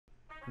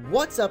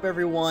What's up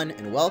everyone,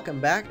 and welcome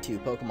back to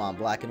Pokemon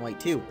Black and White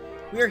 2.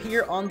 We are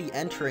here on the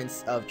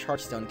entrance of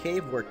Mistralton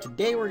Cave, where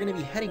today we're going to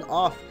be heading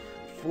off,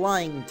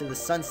 flying to the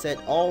sunset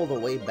all the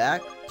way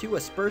back to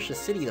Aspertia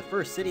City, the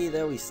first city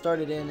that we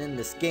started in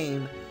this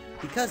game,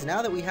 because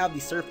now that we have the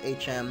Surf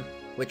HM,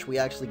 which we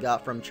actually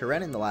got from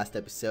Chiren in the last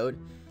episode,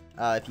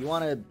 if you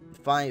want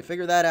to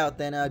figure that out,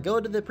 then go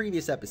to the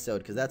previous episode,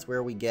 because that's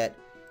where we get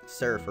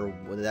Surf, or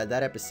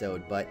that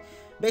episode. But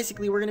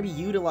basically, we're going to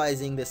be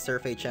utilizing this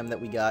Surf HM that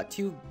we got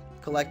to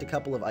collect a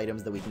couple of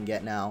items that we can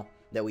get now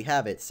that we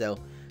have it. So,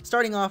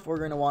 starting off, we're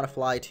going to want to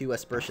fly to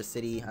Aspertia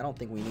City. I don't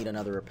think we need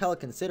another repel,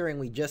 considering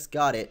we just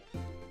got it.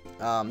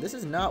 This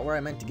is not where I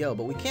meant to go,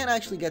 but we can't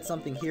actually get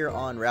something here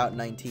on Route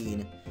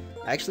 19.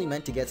 I actually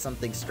meant to get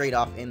something straight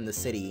off in the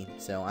city,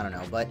 so I don't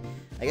know. But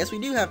I guess we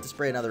do have to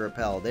spray another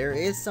repel. There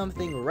is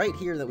something right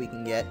here that we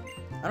can get.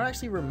 I don't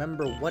actually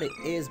remember what it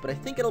is, but I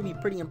think it'll be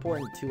pretty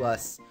important to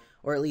us,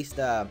 or at least,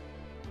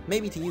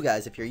 maybe to you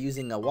guys if you're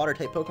using a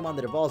water-type Pokemon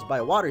that evolves by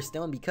a Water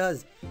Stone,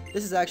 because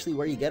this is actually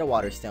where you get a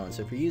Water Stone.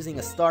 So if you're using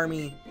a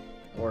Starmie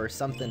or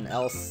something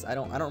else, I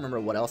don't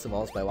remember what else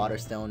evolves by Water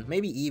Stone.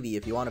 Maybe Eevee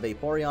if you want a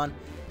Vaporeon.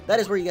 That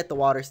is where you get the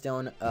Water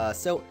Stone.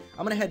 So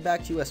I'm gonna head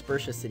back to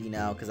Aspertia City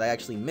now because I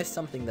actually missed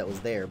something that was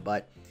there.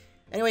 But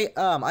anyway,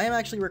 I am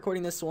actually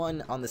recording this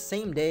one on the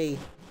same day.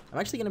 I'm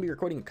actually going to be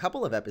recording a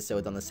couple of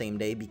episodes on the same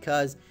day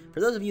because,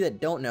 for those of you that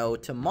don't know,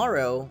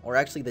 tomorrow, or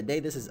actually the day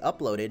this is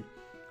uploaded,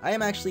 I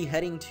am actually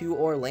heading to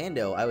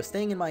Orlando. I was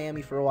staying in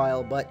Miami for a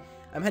while, but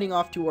I'm heading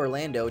off to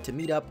Orlando to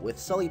meet up with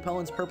Sully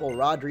Pones, Purple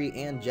Rodri,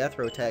 and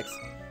Jethro Tex,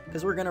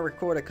 because we're going to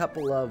record a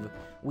couple of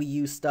Wii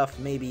U stuff,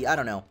 maybe, I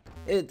don't know.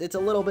 It's a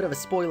little bit of a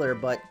spoiler,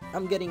 but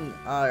I'm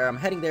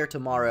heading there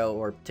tomorrow,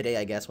 or today,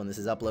 I guess, when this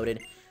is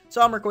uploaded.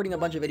 So I'm recording a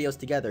bunch of videos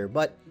together,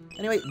 but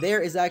anyway,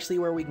 there is actually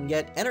where we can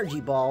get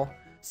Energy Ball.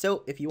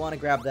 So, if you want to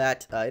grab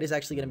that, it is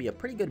actually going to be a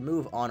pretty good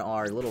move on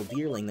our little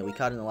deerling that we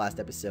caught in the last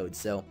episode.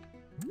 So,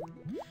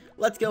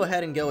 let's go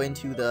ahead and go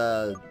into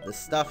the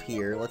stuff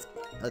here. Let's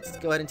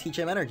go ahead and teach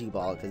him Energy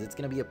Ball, because it's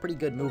going to be a pretty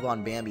good move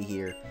on Bambi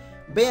here.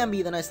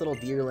 Bambi, the nice little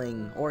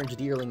deerling, orange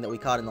deerling that we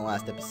caught in the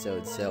last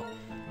episode. So,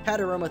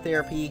 had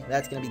aromatherapy,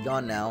 that's going to be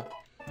gone now.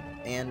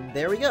 And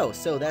there we go.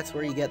 So that's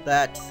where you get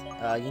that.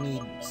 You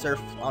need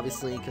Surf,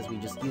 obviously, because we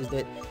just used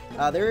it.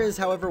 There is,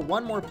 however,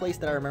 one more place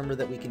that I remember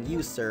that we can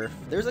use Surf.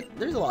 There's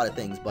a lot of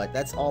things, but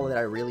that's all that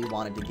I really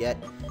wanted to get.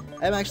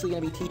 I'm actually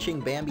going to be teaching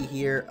Bambi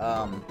here.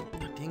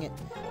 Dang it,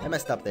 I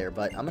messed up there,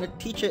 but I'm going to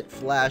teach it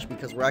Flash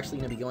because we're actually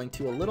going to be going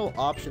to a little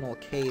optional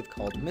cave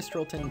called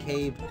Mistralton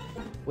Cave,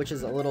 which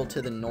is a little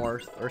to the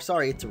north, or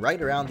sorry, it's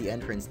right around the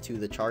entrance to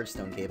the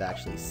Chargestone Cave,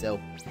 actually. So,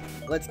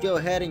 let's go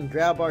ahead and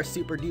grab our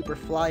super duper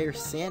flyer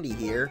Sandy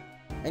here.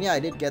 And yeah,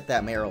 I did get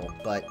that Meryl,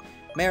 but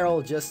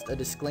Meryl, just a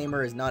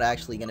disclaimer, is not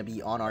actually going to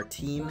be on our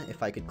team.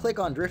 If I could click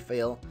on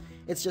Driftveil,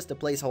 it's just a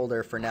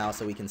placeholder for now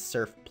so we can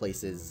surf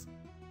places.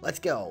 Let's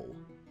go!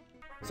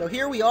 So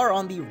here we are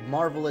on the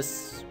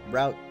marvelous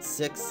Route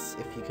 6,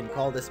 if you can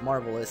call this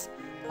marvelous.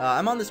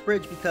 I'm on this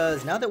bridge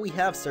because now that we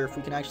have Surf,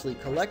 we can actually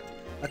collect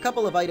a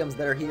couple of items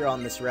that are here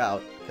on this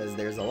route, because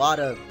there's a lot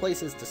of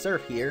places to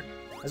surf here,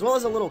 as well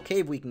as a little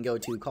cave we can go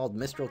to called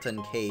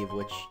Mistralton Cave,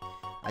 which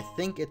I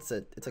think it's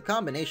a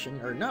combination,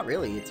 or not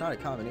really, it's not a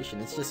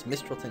combination, it's just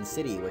Mistralton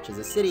City, which is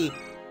a city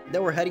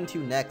that we're heading to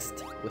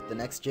next, with the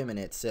next gym in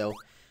it. So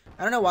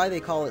I don't know why they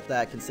call it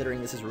that,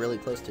 considering this is really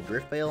close to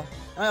Driftveil.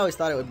 I always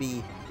thought it would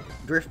be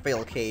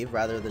Driftveil Cave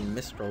rather than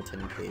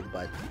Mistralton Cave,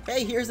 but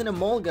hey, here's an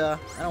Emolga.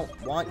 I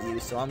don't want you,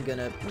 so I'm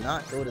gonna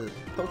not go to the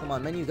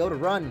Pokemon menu, go to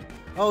Run.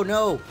 Oh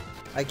no,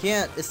 I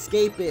can't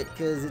escape it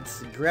because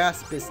its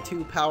grasp is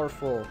too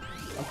powerful.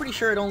 I'm pretty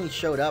sure it only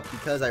showed up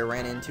because I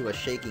ran into a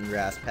shaking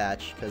grass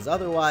patch, because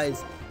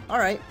otherwise,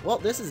 alright, well,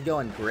 this is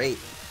going great.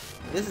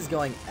 This is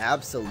going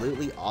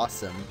absolutely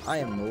awesome. I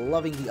am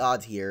loving the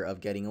odds here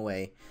of getting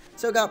away.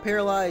 So got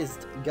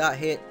paralyzed, got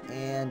hit,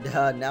 and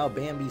now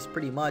Bambi's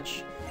pretty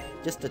much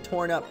just a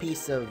torn up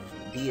piece of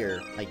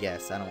deer, I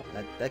guess.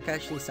 That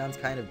actually sounds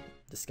kind of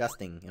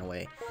disgusting in a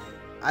way.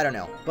 I don't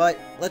know, but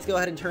let's go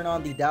ahead and turn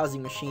on the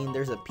dowsing machine.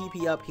 There's a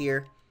PP up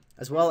here,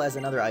 as well as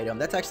another item.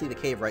 That's actually the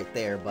cave right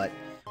there, but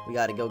we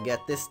gotta go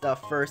get this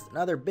stuff first.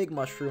 Another big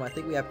mushroom. I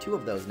think we have 2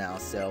 of those now,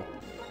 so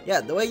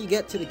yeah, the way you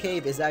get to the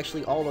cave is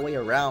actually all the way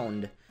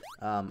around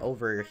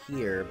over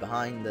here,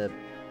 behind the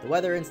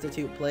Weather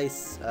Institute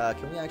place.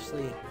 Can we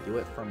actually do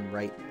it from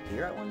right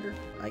here, I wonder?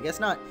 I guess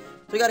not.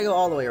 So we gotta go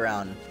all the way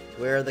around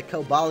to where the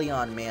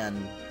Cobalion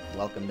man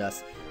welcomed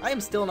us. I am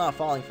still not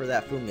falling for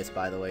that fungus,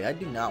 by the way. I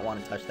do not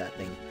want to touch that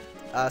thing.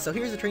 So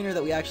here's a trainer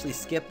that we actually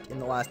skipped in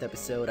the last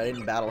episode. I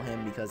didn't battle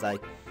him because I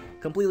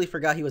completely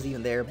forgot he was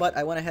even there, but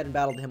I went ahead and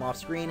battled him off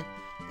screen.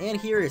 And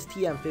here is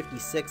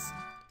TM56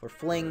 for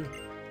Fling.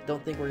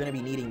 Don't think we're going to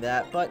be needing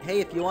that, but hey,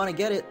 if you want to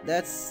get it,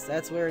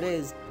 that's where it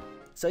is.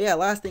 So yeah,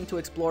 last thing to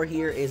explore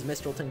here is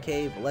Mistralton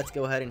Cave. Let's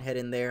go ahead and head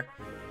in there.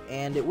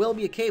 And it will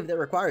be a cave that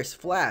requires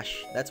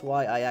Flash. That's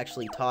why I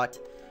actually taught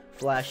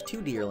Flash to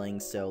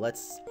Deerlings, so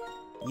let's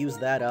use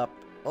that up.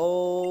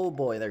 Oh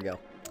boy, there we go.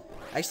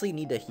 I actually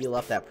need to heal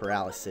up that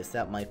paralysis.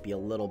 That might be a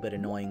little bit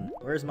annoying.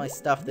 Where's my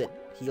stuff that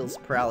heals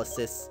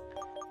paralysis?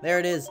 There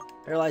it is.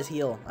 Paralyze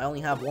heal. I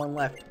only have one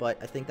left, but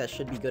I think that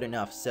should be good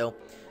enough. So,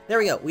 there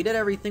we go. We did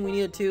everything we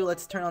needed to.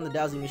 Let's turn on the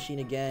dowsing machine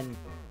again.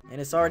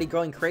 And it's already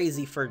going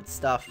crazy for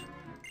stuff.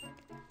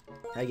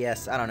 I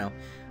guess. I don't know.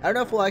 I don't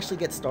know if we'll actually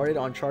get started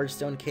on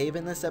Chargestone Cave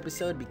in this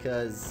episode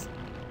because,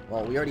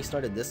 well, we already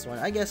started this one.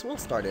 I guess we'll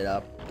start it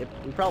up.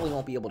 We probably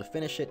won't be able to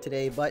finish it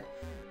today, but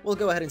we'll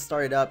go ahead and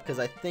start it up because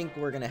I think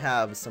we're going to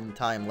have some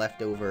time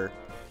left over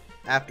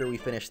after we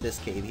finish this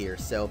cave here.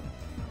 So,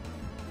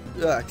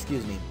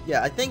 excuse me.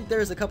 Yeah, I think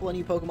there's a couple of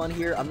new Pokemon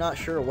here. I'm not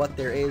sure what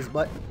there is,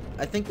 but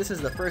I think this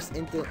is the first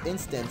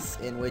instance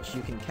in which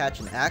you can catch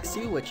an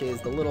Axew, which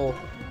is the little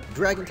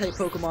Dragon-type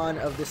Pokemon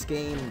of this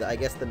game. I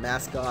guess the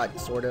mascot,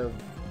 sort of,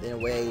 in a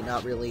way,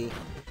 not really.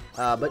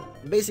 But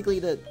basically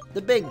the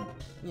big,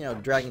 you know,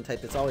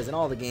 Dragon-type that's always in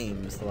all the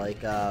games,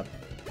 like, I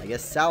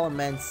guess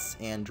Salamence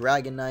and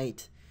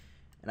Dragonite.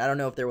 And I don't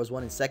know if there was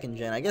one in 2nd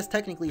gen. I guess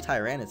technically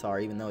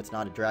Tyranitar, even though it's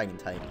not a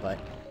Dragon-type, but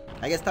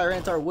I guess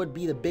Tyranitar would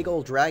be the big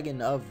old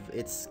dragon of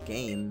its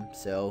game,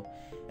 so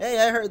hey,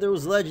 I heard there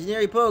was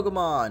legendary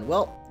Pokemon!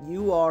 Well,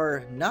 you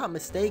are not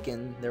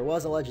mistaken. There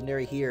was a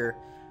legendary here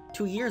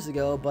 2 years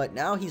ago, but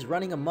now he's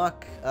running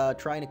amok,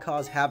 trying to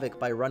cause havoc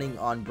by running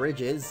on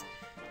bridges,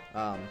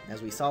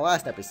 as we saw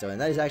last episode,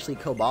 and that is actually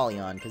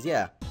Cobalion, because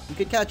yeah, you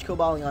could catch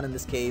Cobalion in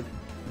this cave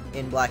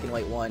in Black and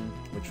White 1,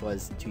 which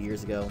was 2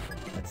 years ago.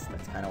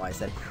 That's kind of why I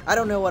said it. I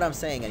don't know what I'm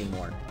saying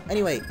anymore.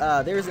 Anyway,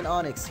 there's an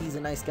Onix. He's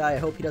a nice guy. I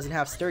hope he doesn't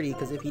have Sturdy,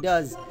 because if he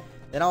does,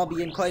 then I'll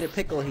be in quite a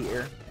pickle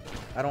here.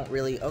 I don't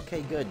really...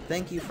 Okay, good.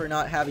 Thank you for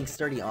not having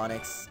Sturdy,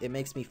 Onix. It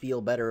makes me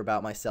feel better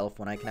about myself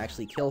when I can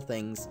actually kill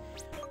things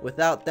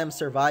without them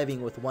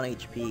surviving with 1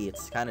 HP.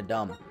 It's kind of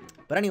dumb.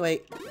 But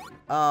anyway,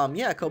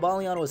 yeah,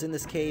 Cobalion was in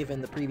this cave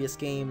in the previous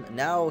game.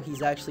 Now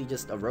he's actually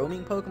just a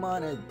roaming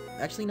Pokemon.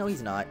 Actually, no,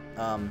 he's not.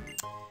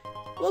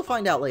 We'll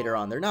find out later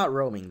on. They're not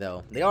roaming,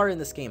 though. They are in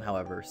this game,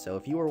 however. So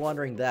if you were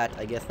wondering that,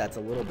 I guess that's a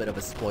little bit of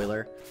a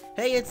spoiler.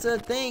 Hey, it's a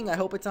thing. I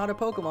hope it's not a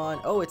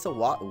Pokemon. Oh, it's a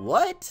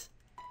what?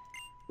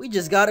 We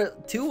just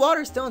got 2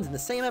 Water Stones in the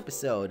same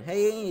episode.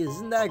 Hey,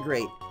 isn't that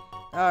great?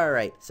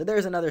 Alright, so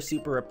there's another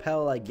Super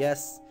Repel, I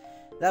guess.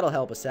 That'll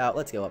help us out.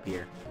 Let's go up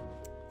here.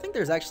 I think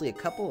there's actually a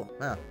couple...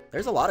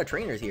 there's a lot of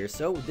trainers here,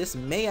 so this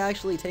may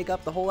actually take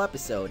up the whole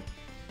episode.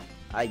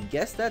 I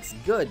guess that's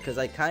good, because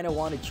I kind of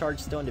wanted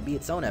Chargestone to be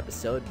its own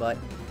episode, but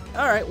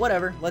alright,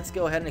 whatever. Let's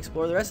go ahead and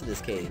explore the rest of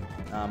this cave.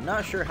 I'm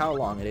not sure how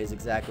long it is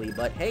exactly,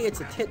 but hey,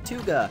 it's a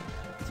Tituga,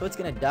 so it's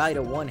going to die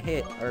to 1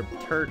 hit, or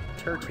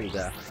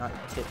Turtuga,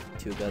 not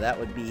Tituga. That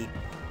would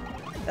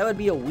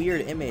be a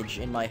weird image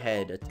in my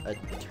head, a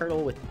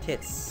turtle with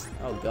tits.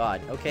 Oh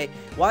god, okay.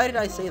 Why did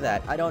I say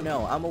that? I don't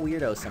know. I'm a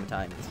weirdo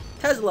sometimes.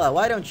 Tesla,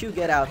 why don't you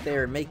get out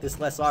there and make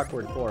this less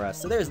awkward for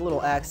us? So there's a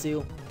little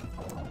Axew.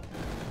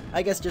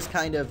 I guess just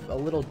kind of a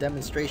little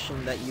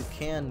demonstration that you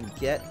can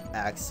get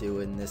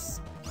Axew in this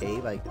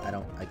cave, I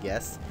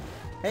guess.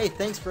 Hey,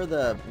 thanks for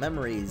the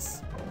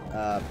memories.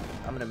 I'm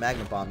gonna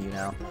Magnet Bomb you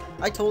now.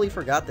 I totally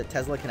forgot that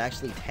Tesla can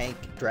actually tank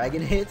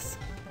dragon hits.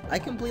 I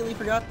completely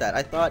forgot that.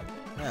 I thought,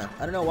 I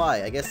don't know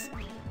why. I guess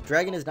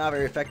Dragon is not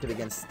very effective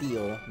against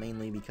Steel,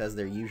 mainly because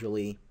they're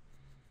usually...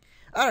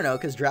 I don't know,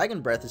 because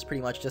Dragon Breath is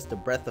pretty much just a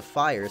breath of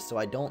fire, so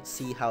I don't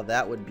see how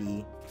that would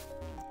be...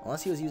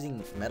 Unless he was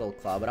using Metal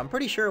Claw, but I'm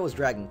pretty sure it was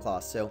Dragon Claw,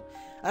 so...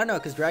 I don't know,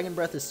 because Dragon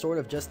Breath is sort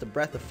of just a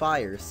breath of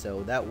fire,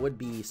 so that would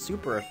be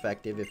super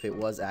effective if it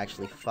was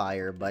actually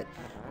fire, but...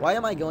 Why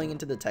am I going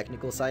into the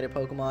technical side of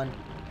Pokemon?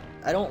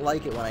 I don't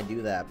like it when I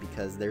do that,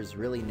 because there's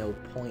really no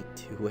point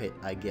to it,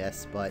 I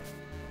guess, but...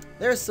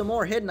 There's some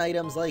more hidden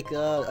items, like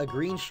a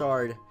green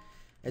shard.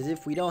 As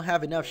if we don't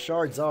have enough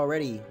shards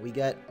already, we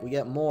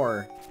get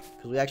more,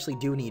 because we actually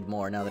do need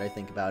more, now that I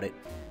think about it.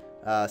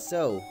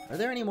 So, are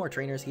there any more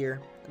trainers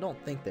here? I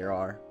don't think there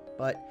are,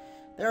 but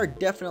there are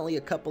definitely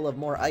a couple of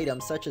more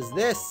items, such as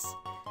this!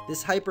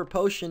 This Hyper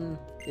Potion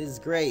is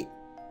great.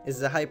 This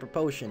is a Hyper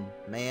Potion,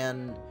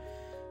 man.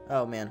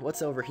 Oh man,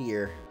 what's over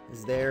here?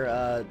 Is there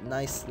a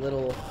nice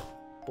little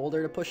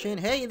boulder to push in?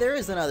 Hey, there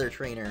is another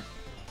trainer!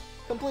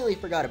 Completely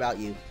forgot about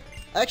you.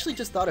 I actually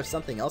just thought of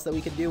something else that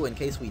we could do in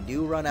case we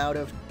do run out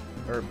of,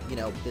 or, you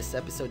know, this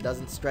episode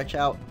doesn't stretch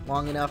out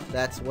long enough.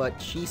 That's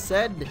what she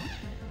said.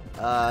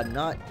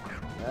 Maybe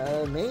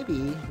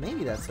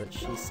that's what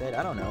she said.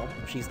 I don't know.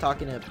 She's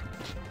talking to...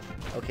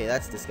 Okay,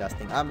 that's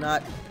disgusting. I'm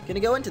not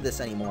gonna go into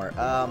this anymore.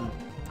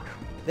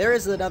 There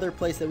is another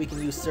place that we can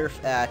use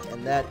Surf at,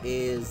 and that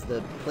is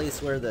the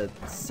place where the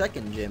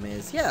 2nd gym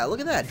is. Yeah,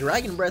 look at that.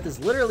 Dragon Breath is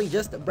literally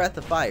just a breath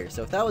of fire.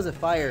 So if that was a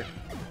fire...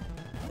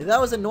 If that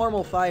was a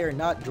normal fire,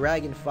 not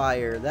dragon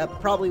fire, that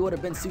probably would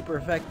have been super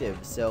effective.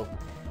 So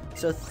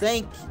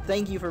thank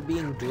you for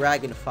being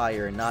dragon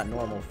fire and not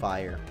normal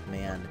fire,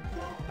 man.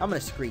 I'm gonna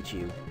screech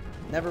you.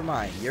 Never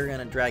mind, you're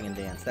gonna dragon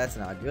dance. That's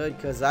not good,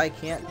 because I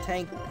can't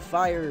tank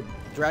fire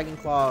Dragon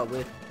Claw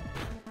with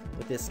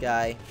this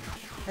guy.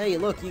 Hey,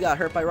 look, you got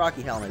hurt by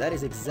Rocky Helmet. That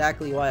is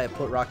exactly why I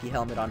put Rocky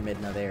Helmet on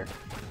Midna there.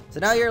 So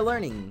now you're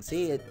learning.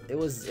 See, it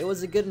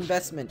was a good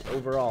investment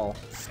overall,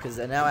 because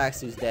now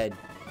Axu's dead.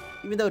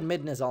 Even though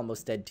Midna's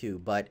almost dead too,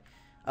 but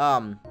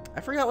I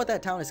forgot what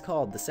that town is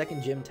called, the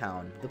second gym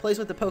town. The place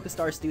with the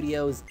Pokestar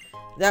Studios.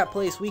 That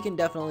place, we can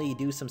definitely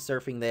do some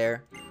surfing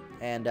there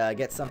and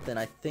get something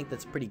I think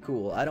that's pretty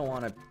cool. I don't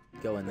want to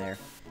go in there.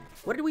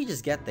 What did we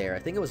just get there? I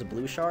think it was a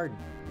blue shard.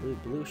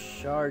 Blue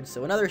shard.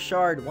 So another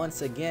shard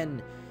once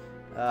again.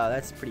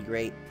 That's pretty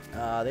great.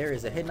 There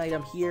is a hidden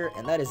item here,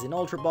 and that is an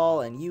Ultra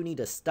Ball, and you need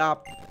to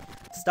stop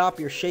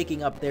your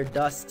shaking up there,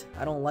 Dust.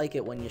 I don't like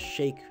it when you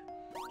shake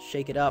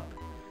it up.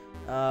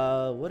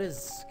 What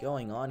is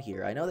going on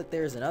here? I know that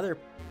there's another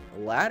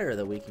ladder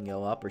that we can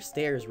go up, or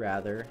stairs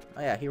rather.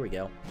 Oh yeah, here we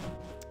go.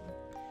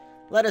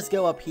 Let us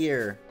go up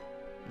here.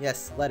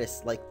 Yes,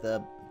 lettuce, like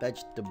the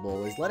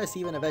vegetable. Is lettuce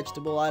even a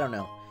vegetable? I don't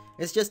know.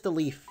 It's just a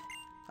leaf.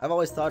 I've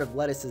always thought of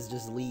lettuce as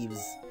just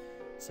leaves.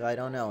 So I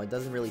don't know. It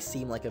doesn't really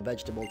seem like a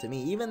vegetable to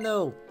me, even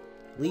though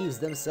leaves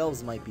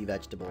themselves might be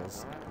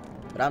vegetables.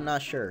 But I'm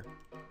not sure.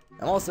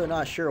 I'm also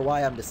not sure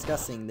why I'm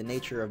discussing the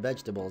nature of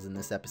vegetables in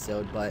this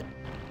episode, but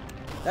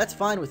that's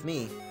fine with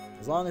me.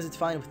 As long as it's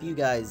fine with you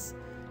guys,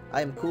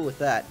 I am cool with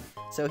that.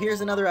 So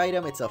here's another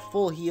item. It's a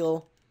full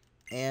heal.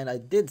 And I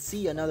did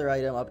see another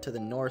item up to the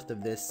north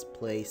of this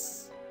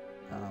place.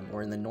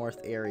 Or in the north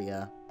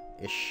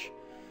area-ish.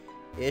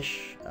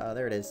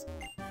 There it is.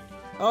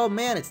 Oh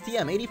man, it's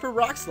TM80 for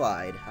Rock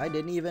Slide. I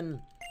didn't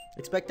even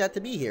expect that to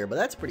be here, but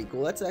that's pretty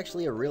cool. That's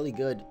actually a really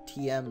good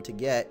TM to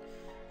get.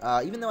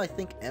 Even though I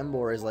think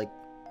Emboar is like,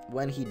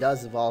 when he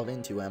does evolve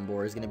into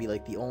Emboar, is going to be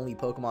like the only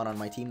Pokemon on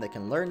my team that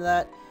can learn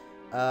that.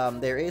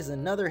 There is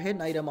another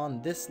hidden item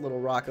on this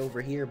little rock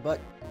over here, but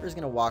we're just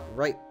going to walk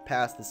right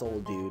past this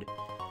old dude.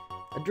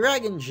 A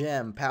Dragon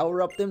Gem.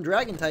 Power up them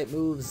Dragon type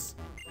moves.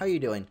 How you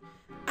doing?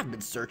 I've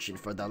been searching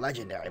for the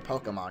legendary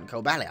Pokemon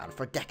Cobalion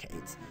for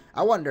decades.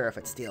 I wonder if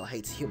it still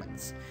hates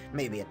humans.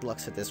 Maybe it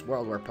looks at this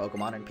world where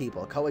Pokemon and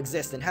people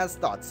coexist and has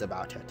thoughts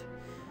about it.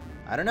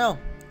 I don't know.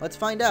 Let's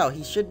find out.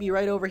 He should be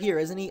right over here,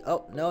 isn't he?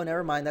 Oh, no,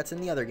 never mind. That's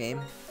in the other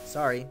game.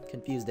 Sorry,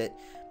 confused it.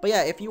 But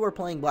yeah, if you were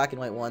playing Black and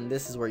White 1,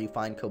 this is where you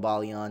find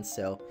Cobalion.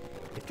 So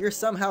if you're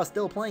somehow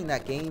still playing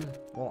that game,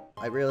 well,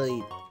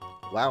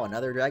 wow,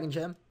 another Dragon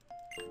Gem?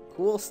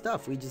 Cool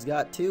stuff. We just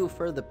got 2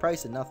 for the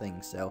price of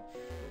nothing, so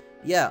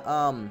yeah,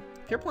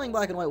 if you're playing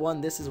Black and White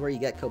 1, this is where you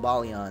get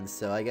Cobalion,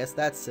 so I guess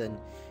that's an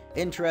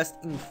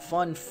interesting,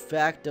 fun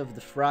fact of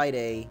the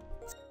Friday.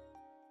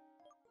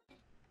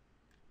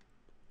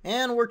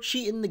 And we're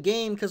cheating the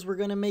game because we're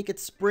gonna make it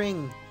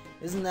spring.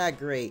 Isn't that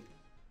great?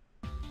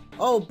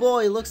 Oh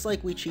boy, looks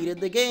like we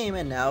cheated the game,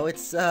 and now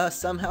it's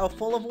somehow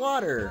full of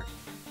water.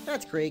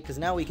 That's great, because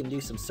now we can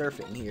do some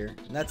surfing here.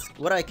 And that's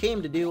what I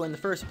came to do in the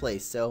first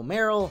place. So,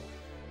 Meryl,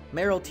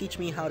 teach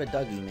me how to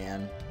Dougie,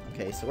 man.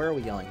 Okay, so where are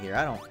we going here?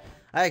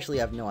 I actually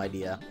have no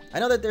idea. I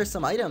know that there's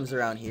some items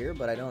around here,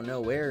 but I don't know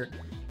where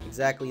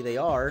exactly they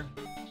are.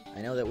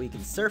 I know that we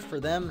can surf for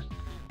them,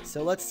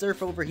 so let's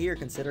surf over here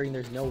considering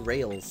there's no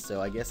rails.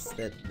 So I guess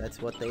that's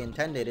what they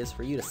intended, is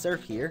for you to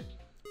surf here.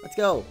 Let's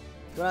go.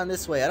 Go down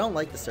this way. I don't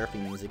like the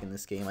surfing music in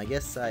this game. I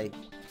guess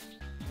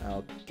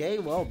okay,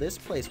 well, this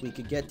place we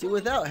could get to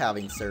without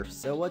having surf,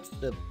 so what's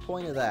the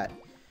point of that?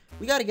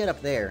 We gotta get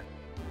up there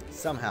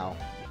somehow.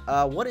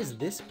 What is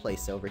this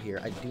place over here?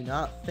 I do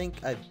not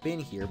think I've been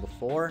here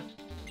before.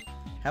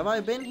 Have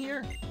I been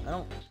here? I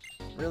don't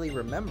really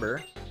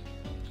remember.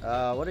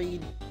 What are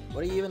you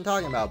even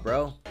talking about,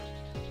 bro?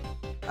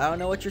 I don't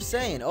know what you're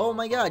saying. Oh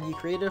my god, you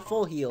created a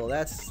full heal.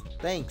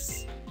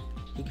 Thanks.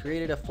 He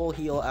created a full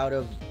heal out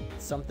of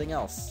something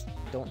else.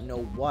 Don't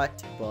know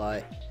what,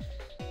 but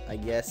I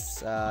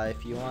guess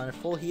if you want a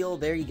full heal,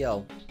 there you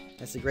go.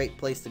 That's a great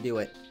place to do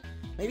it.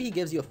 Maybe he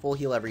gives you a full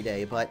heal every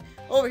day, but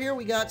over here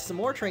we got some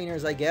more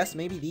trainers, I guess.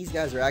 Maybe these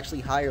guys are actually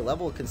higher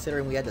level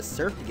considering we had to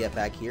surf to get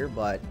back here,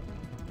 but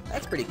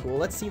that's pretty cool.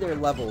 Let's see their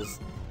levels.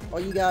 Oh,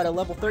 you got a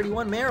level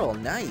 31 Meryl.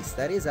 Nice.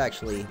 That is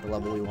actually the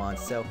level we want.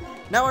 So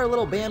now our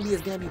little Bambi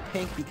is going to be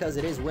pink because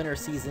it is winter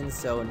season.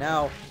 So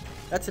now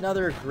that's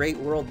another great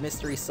world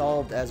mystery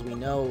solved, as we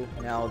know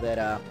now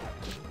that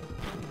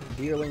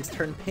Deerlings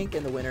turn pink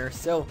in the winter.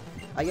 So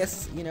I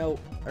guess, you know,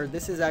 or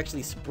this is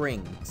actually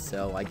spring.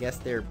 So I guess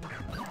they're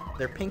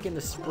pink in the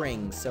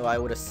spring, so I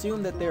would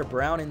assume that they're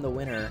brown in the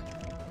winter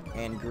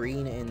and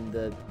green in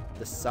the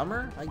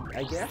summer,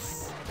 I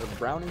guess? Or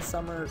brown in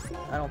summer?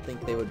 I don't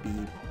think they would be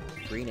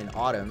green in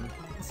autumn,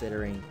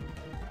 considering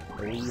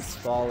the leaves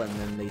fall and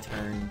then they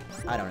turn...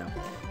 I don't know.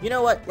 You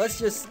know what? Let's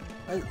just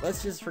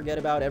forget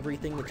about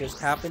everything that just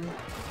happened.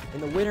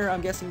 In the winter,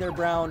 I'm guessing they're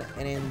brown,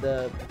 and in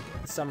the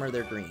summer,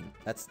 they're green.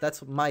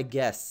 That's my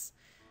guess.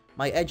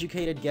 My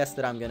educated guess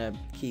that I'm gonna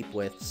keep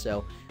with.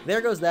 So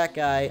there goes that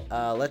guy.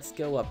 Let's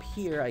go up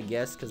here, I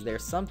guess, because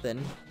there's something.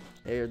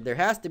 There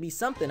has to be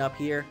something up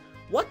here.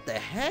 What the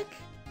heck?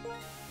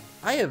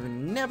 I have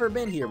never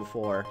been here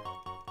before.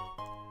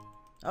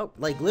 Oh,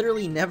 like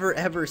literally never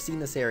ever seen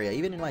this area.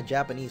 Even in my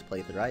Japanese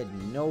playthrough, I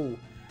had no...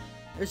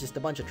 There's just a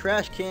bunch of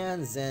trash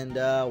cans and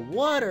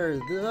what are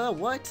the...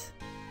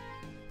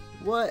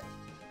 What?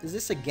 Is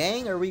this a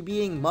gang? Are we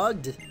being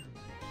mugged?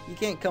 You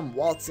can't come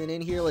waltzing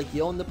in here like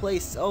you own the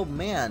place. Oh,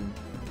 man.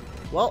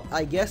 Well,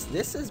 I guess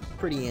this is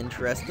pretty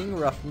interesting.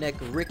 Roughneck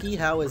Ricky,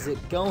 how is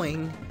it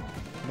going?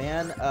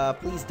 Man,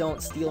 please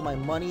don't steal my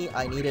money.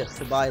 I need it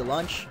to buy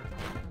lunch.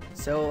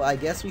 So I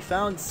guess we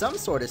found some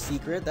sort of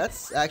secret.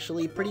 That's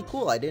actually pretty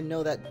cool. I didn't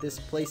know that this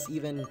place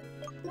even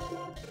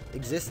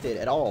existed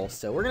at all.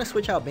 So we're gonna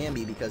switch out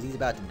Bambi because he's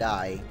about to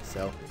die.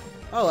 So,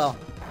 oh well.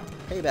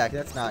 Payback,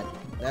 that's not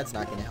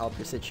gonna help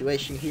your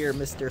situation here,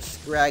 Mr.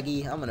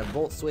 Scraggy. I'm gonna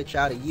volt switch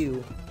out of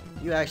you.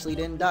 You actually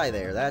didn't die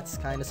there. That's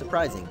kind of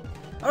surprising.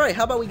 Alright,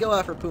 how about we go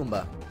after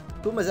Pumbaa?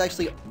 Pumbaa's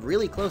actually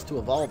really close to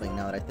evolving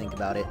now that I think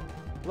about it.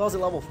 Evolves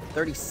at level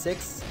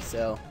 36,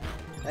 so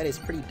that is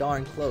pretty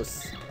darn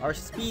close. Our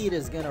speed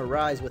is gonna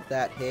rise with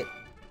that hit.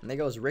 And there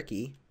goes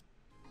Ricky.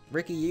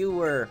 Ricky, you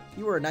were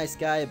a nice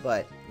guy,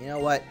 but you know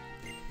what?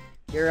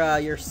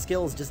 Your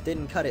skills just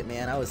didn't cut it,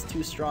 man. I was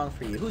too strong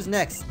for you. Who's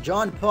next?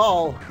 John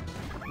Paul.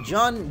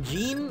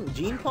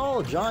 Gene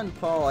Paul? John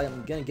Paul.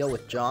 I'm gonna go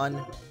with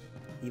John,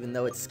 even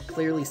though it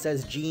clearly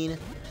says Gene.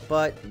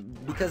 But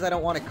because I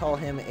don't want to call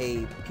him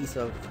a piece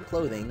of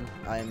clothing,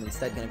 I'm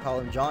instead gonna call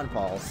him John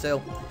Paul.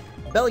 So,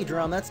 Belly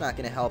Drum, that's not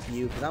gonna help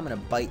you, because I'm gonna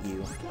bite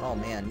you. Oh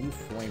man, you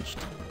flinched.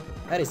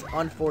 That is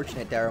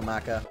unfortunate,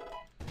 Darumaka.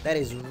 That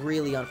is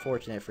really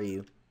unfortunate for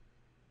you.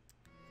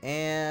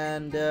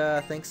 And,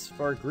 thanks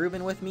for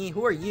grooving with me.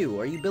 Who are you?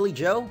 Are you Billy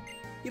Joe?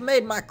 You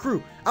made my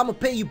crew. I'm gonna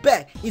pay you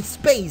back in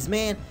space,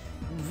 man.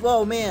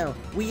 Oh, man.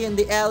 We in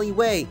the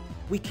alleyway.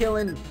 We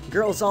killing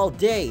girls all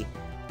day.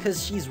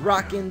 Because she's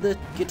rocking the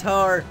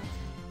guitar.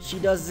 She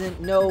doesn't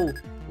know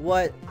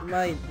what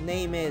my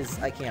name is.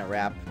 I can't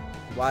rap.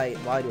 Why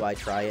do I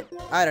try it?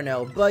 I don't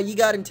know. But you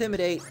got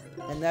Intimidate.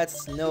 And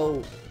that's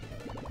no...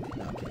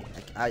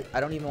 Okay. I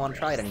don't even want to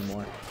try it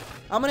anymore.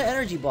 I'm gonna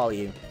Energy Ball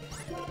you.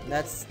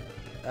 That's...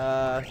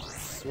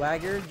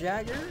 Swagger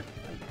Jagger?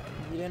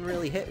 You didn't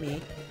really hit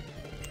me.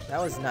 That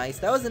was nice.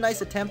 That was a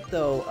nice attempt,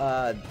 though.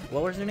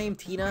 What was her name?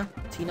 Tina?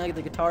 Tina,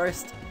 the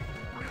guitarist?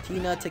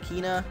 Tina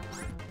Takina?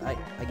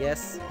 I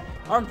guess.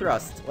 Arm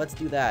Thrust. Let's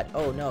do that.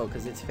 Oh, no,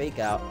 because it's Fake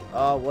Out.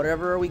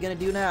 Whatever are we gonna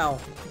do now?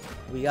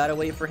 We gotta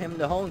wait for him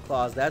to Hone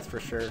Claws, that's for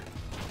sure.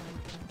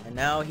 And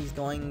now he's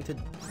going to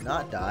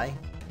not die.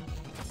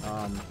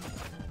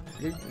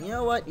 You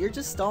know what? You're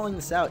just stalling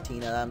this out,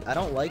 Tina. I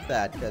don't like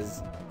that,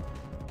 because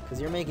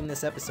you're making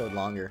this episode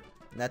longer.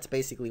 And that's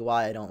basically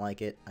why I don't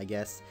like it, I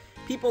guess.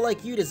 People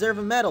like you deserve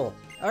a medal.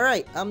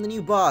 Alright, I'm the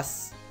new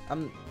boss.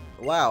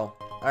 Wow.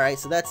 Alright,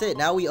 so that's it.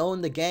 Now we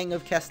own the gang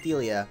of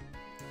Castelia.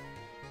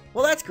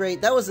 Well, that's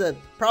great. That was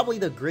probably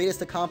the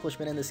greatest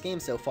accomplishment in this game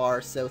so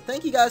far. So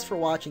thank you guys for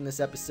watching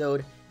this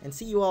episode, and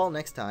see you all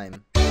next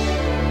time.